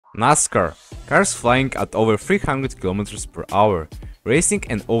NASCAR. Cars flying at over 300 km per hour, racing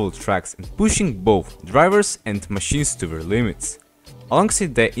on oval tracks and pushing both drivers and machines to their limits.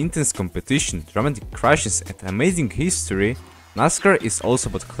 Alongside the intense competition, dramatic crashes and amazing history, NASCAR is also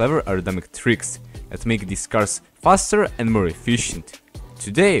about clever aerodynamic tricks that make these cars faster and more efficient.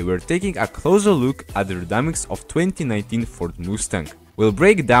 Today we're taking a closer look at the aerodynamics of 2019 Ford Mustang. We'll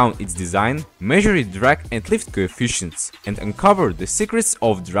break down its design, measure its drag and lift coefficients, and uncover the secrets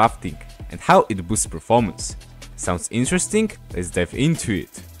of drafting and how it boosts performance. Sounds interesting? Let's dive into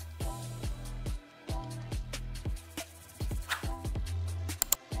it.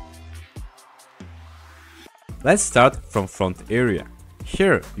 Let's start from front area.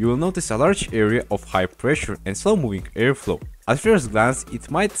 Here you will notice a large area of high pressure and slow moving airflow. At first glance it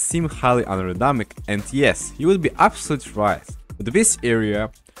might seem highly unaerodynamic, and yes, you will be absolutely right. But this area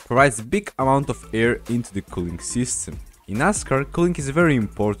provides a big amount of air into the cooling system. In NASCAR, cooling is very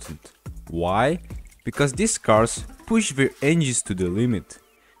important. Why? Because these cars push their engines to the limit.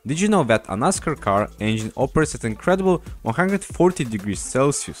 Did you know that a NASCAR car engine operates at an incredible 140 degrees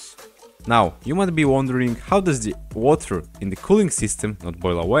Celsius? Now, you might be wondering, how does the water in the cooling system not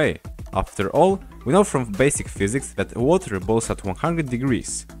boil away? After all, we know from basic physics that water boils at 100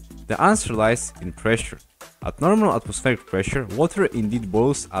 degrees. The answer lies in pressure. At normal atmospheric pressure, water indeed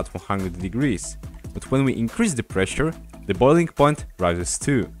boils at 100 degrees, but when we increase the pressure, the boiling point rises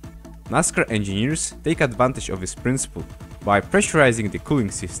too. NASCAR engineers take advantage of this principle. By pressurizing the cooling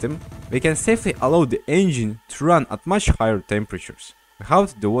system, they can safely allow the engine to run at much higher temperatures,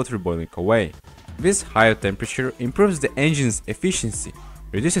 without the water boiling away. This higher temperature improves the engine's efficiency,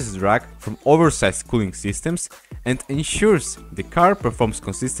 reduces drag from oversized cooling systems, and ensures the car performs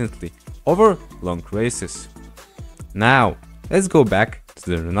consistently over long races. Now, let's go back to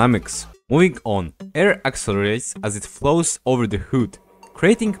the dynamics. Moving on, air accelerates as it flows over the hood,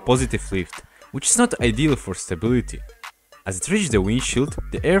 creating positive lift, which is not ideal for stability. As it reaches the windshield,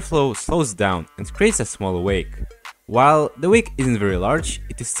 the airflow slows down and creates a small wake. While the wake isn't very large,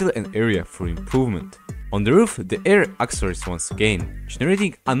 it is still an area for improvement. On the roof, the air accelerates once again,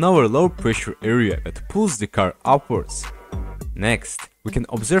 generating another low pressure area that pulls the car upwards. Next, we can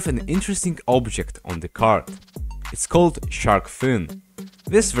observe an interesting object on the card. It's called shark fin.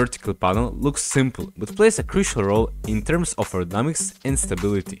 This vertical panel looks simple, but plays a crucial role in terms of aerodynamics and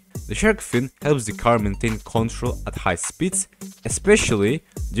stability. The shark fin helps the car maintain control at high speeds, especially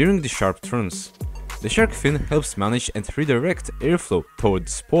during the sharp turns. The shark fin helps manage and redirect airflow toward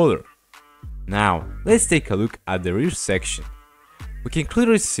the spoiler. Now, let's take a look at the rear section. We can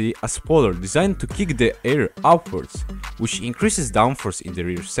clearly see a spoiler designed to kick the air upwards, which increases downforce in the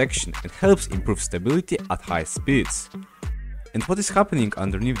rear section and helps improve stability at high speeds. And what is happening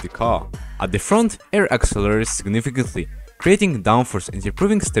underneath the car? At the front, air accelerates significantly, creating downforce and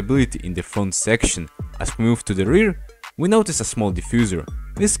improving stability in the front section. As we move to the rear, we notice a small diffuser.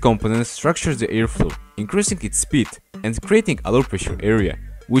 This component structures the airflow, increasing its speed and creating a low pressure area,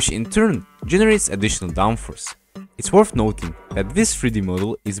 which in turn generates additional downforce. It's worth noting that this 3D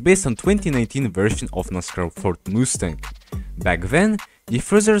model is based on 2019 version of NASCAR Ford Mustang. Back then,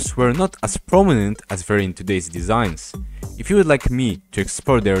 diffusers were not as prominent as they are in today's designs. If you would like me to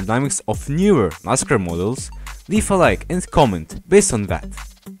explore the aerodynamics of newer NASCAR models, leave a like and comment based on that.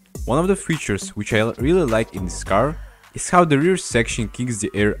 One of the features which I really like in this car is how the rear section kicks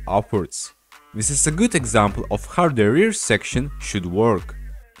the air upwards. This is a good example of how the rear section should work.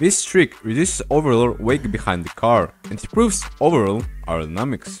 This trick reduces overall wake behind the car and improves overall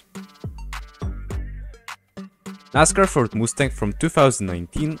aerodynamics. NASCAR Ford Mustang from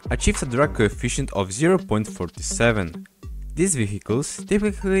 2019 achieved a drag coefficient of 0.47. These vehicles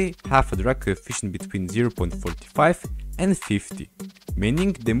typically have a drag coefficient between 0.45 and 50,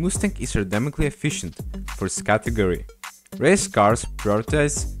 meaning the Mustang is aerodynamically efficient for its category. Race cars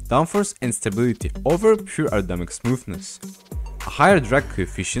prioritize downforce and stability over pure aerodynamic smoothness. A higher drag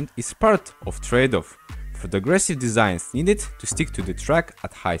coefficient is part of trade-off for the aggressive designs needed to stick to the track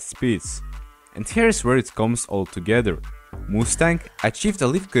at high speeds. And here's where it comes all together. Mustang achieved a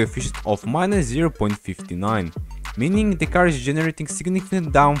lift coefficient of -0.59, meaning the car is generating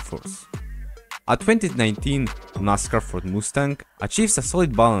significant downforce. At 2019, NASCAR Ford Mustang achieves a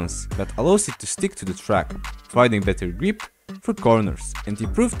solid balance that allows it to stick to the track, providing better grip for corners and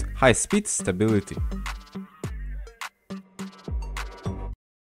improved high-speed stability.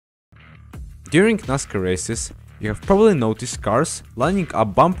 During NASCAR races, you have probably noticed cars lining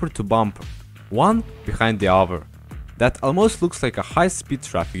up bumper to bumper, one behind the other. That almost looks like a high-speed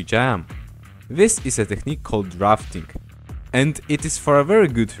traffic jam. This is a technique called drafting, and it is for a very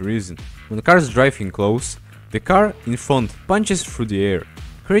good reason. When cars drive in close, the car in front punches through the air,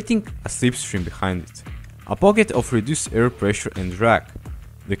 creating a slipstream behind it, a pocket of reduced air pressure and drag.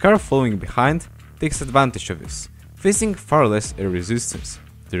 The car following behind takes advantage of this, facing far less air resistance.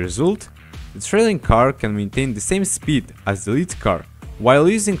 The result? The trailing car can maintain the same speed as the lead car while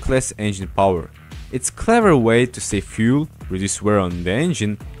using less engine power. It's a clever way to save fuel, reduce wear on the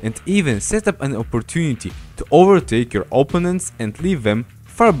engine, and even set up an opportunity to overtake your opponents and leave them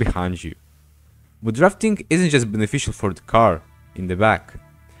far behind you. But drafting isn't just beneficial for the car in the back.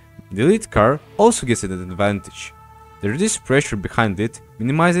 The lead car also gets an advantage. The reduced pressure behind it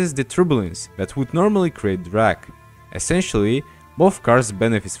minimizes the turbulence that would normally create drag. Essentially, both cars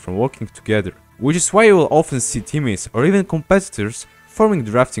benefit from working together, which is why you will often see teammates or even competitors forming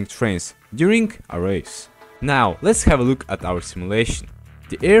drafting trains during a race. Now, let's have a look at our simulation.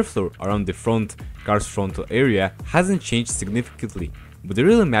 The airflow around the front car's frontal area hasn't changed significantly, but the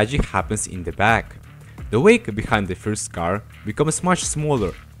real magic happens in the back. The wake behind the first car becomes much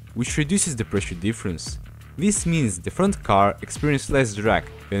smaller, which reduces the pressure difference. This means the front car experiences less drag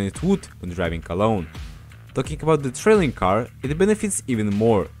than it would when driving alone. Talking about the trailing car, it benefits even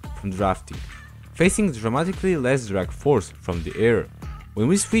more from drafting, facing dramatically less drag force from the air. When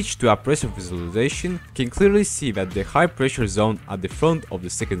we switch to a pressure visualization, you can clearly see that the high pressure zone at the front of the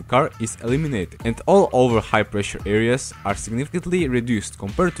second car is eliminated, and all other high pressure areas are significantly reduced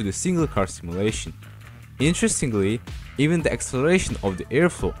compared to the single car simulation. Interestingly, even the acceleration of the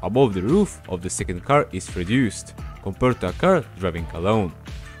airflow above the roof of the second car is reduced, compared to a car driving alone.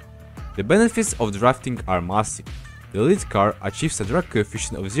 The benefits of drafting are massive. The lead car achieves a drag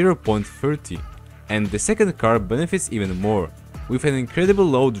coefficient of 0.30, and the second car benefits even more, with an incredible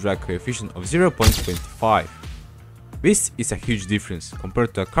low drag coefficient of 0.25. This is a huge difference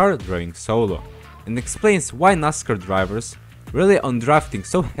compared to a car driving solo, and explains why NASCAR drivers rely on drafting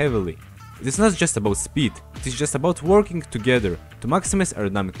so heavily. It is not just about speed, it is just about working together to maximize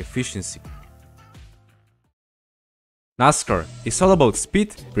aerodynamic efficiency. NASCAR is all about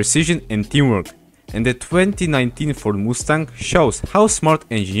speed, precision and teamwork, and the 2019 Ford Mustang shows how smart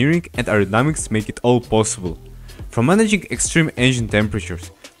engineering and aerodynamics make it all possible. From managing extreme engine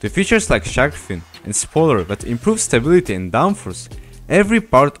temperatures to features like shark fin and spoiler that improve stability and downforce, every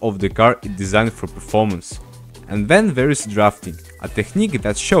part of the car is designed for performance. And then there is drafting, a technique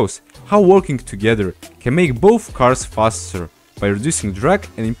that shows how working together can make both cars faster by reducing drag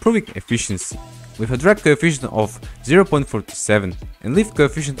and improving efficiency. With a drag coefficient of 0.47 and lift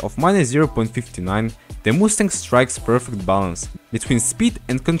coefficient of -0.59, the Mustang strikes perfect balance between speed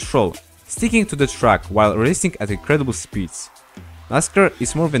and control, sticking to the track while racing at incredible speeds. NASCAR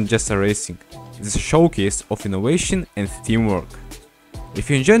is more than just a racing, it is a showcase of innovation and teamwork. If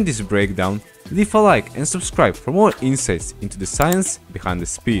you enjoyed this breakdown, leave a like and subscribe for more insights into the science behind the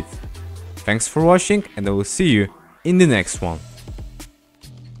speed. Thanks for watching, and I will see you in the next one.